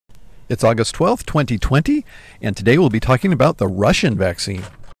It's August 12th, 2020, and today we'll be talking about the Russian vaccine.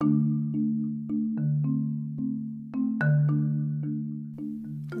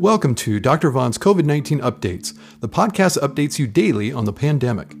 Welcome to Dr. Vaughn's COVID-19 Updates. The podcast updates you daily on the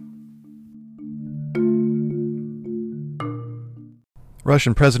pandemic.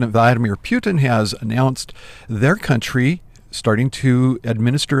 Russian President Vladimir Putin has announced their country starting to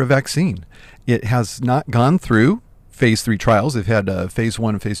administer a vaccine. It has not gone through phase 3 trials. They've had phase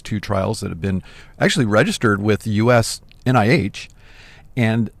 1 and phase 2 trials that have been actually registered with the U.S. NIH,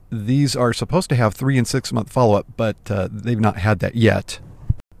 and these are supposed to have 3 and 6 month follow-up, but they've not had that yet.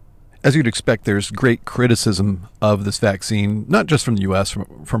 As you'd expect, there's great criticism of this vaccine, not just from the U.S.,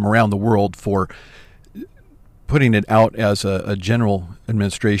 from around the world, for putting it out as a general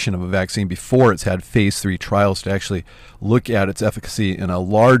administration of a vaccine before it's had phase 3 trials to actually look at its efficacy in a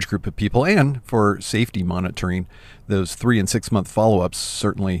large group of people, and for safety monitoring. Those 3 and 6 month follow-ups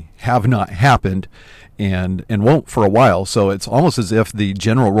certainly have not happened and won't for a while. So it's almost as if the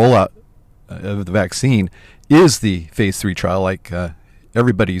general rollout of the vaccine is the phase 3 trial, like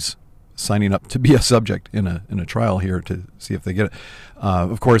everybody's signing up to be a subject in a trial here to see if they get it.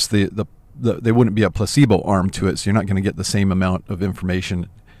 Of course, they wouldn't be a placebo arm to it, so you're not going to get the same amount of information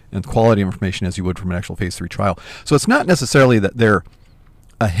and quality information as you would from an actual phase 3 trial. So it's not necessarily that they're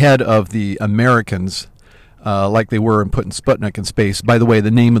ahead of the Americans like they were in putting Sputnik in space. By the way, the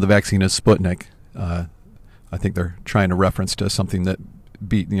name of the vaccine is Sputnik. I think they're trying to reference to something that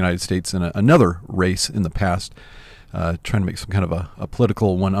beat the United States in another race in the past, trying to make some kind of a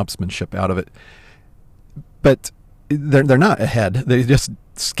political one-upsmanship out of it. But they're not ahead. They just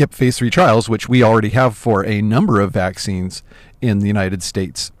skip phase 3 trials, which we already have for a number of vaccines in the United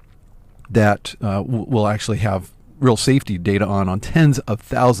States that will actually have real safety data on tens of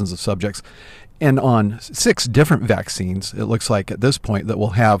thousands of subjects, and on 6 different vaccines, it looks like at this point, that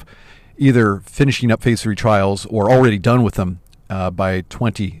will have either finishing up phase 3 trials or already done with them by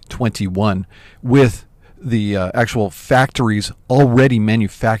 2021, with the actual factories already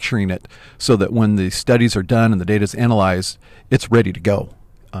manufacturing it, so that when the studies are done and the data is analyzed, it's ready to go.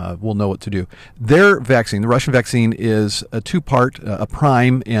 We'll know what to do. Their vaccine, the Russian vaccine, is a 2-part, a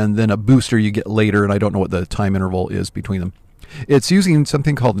prime and then a booster you get later, and I don't know what the time interval is between them. It's using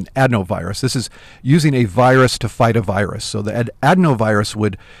something called an adenovirus. This is using a virus to fight a virus. So the adenovirus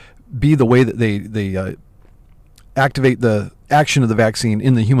would be the way that they activate the action of the vaccine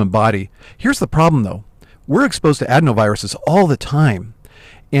in the human body. Here's the problem, though. We're exposed to adenoviruses all the time.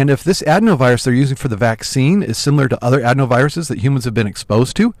 And if this adenovirus they're using for the vaccine is similar to other adenoviruses that humans have been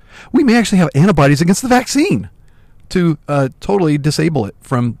exposed to, we may actually have antibodies against the vaccine to totally disable it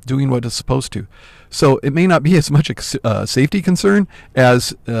from doing what it's supposed to. So it may not be as much a safety concern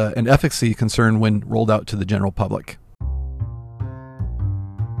as an efficacy concern when rolled out to the general public.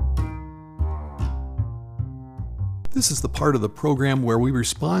 This is the part of the program where we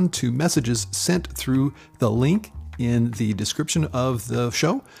respond to messages sent through the link in the description of the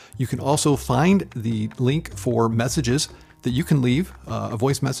show. You can also find the link for messages that you can leave, a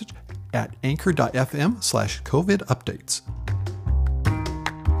voice message, at anchor.fm/COVID updates.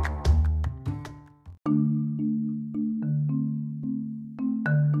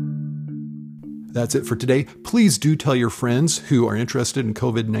 That's it for today. Please do tell your friends who are interested in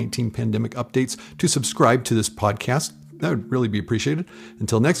COVID-19 pandemic updates to subscribe to this podcast. That would really be appreciated.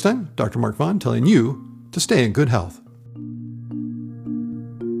 Until next time, Dr. Mark Vaughn telling you to stay in good health.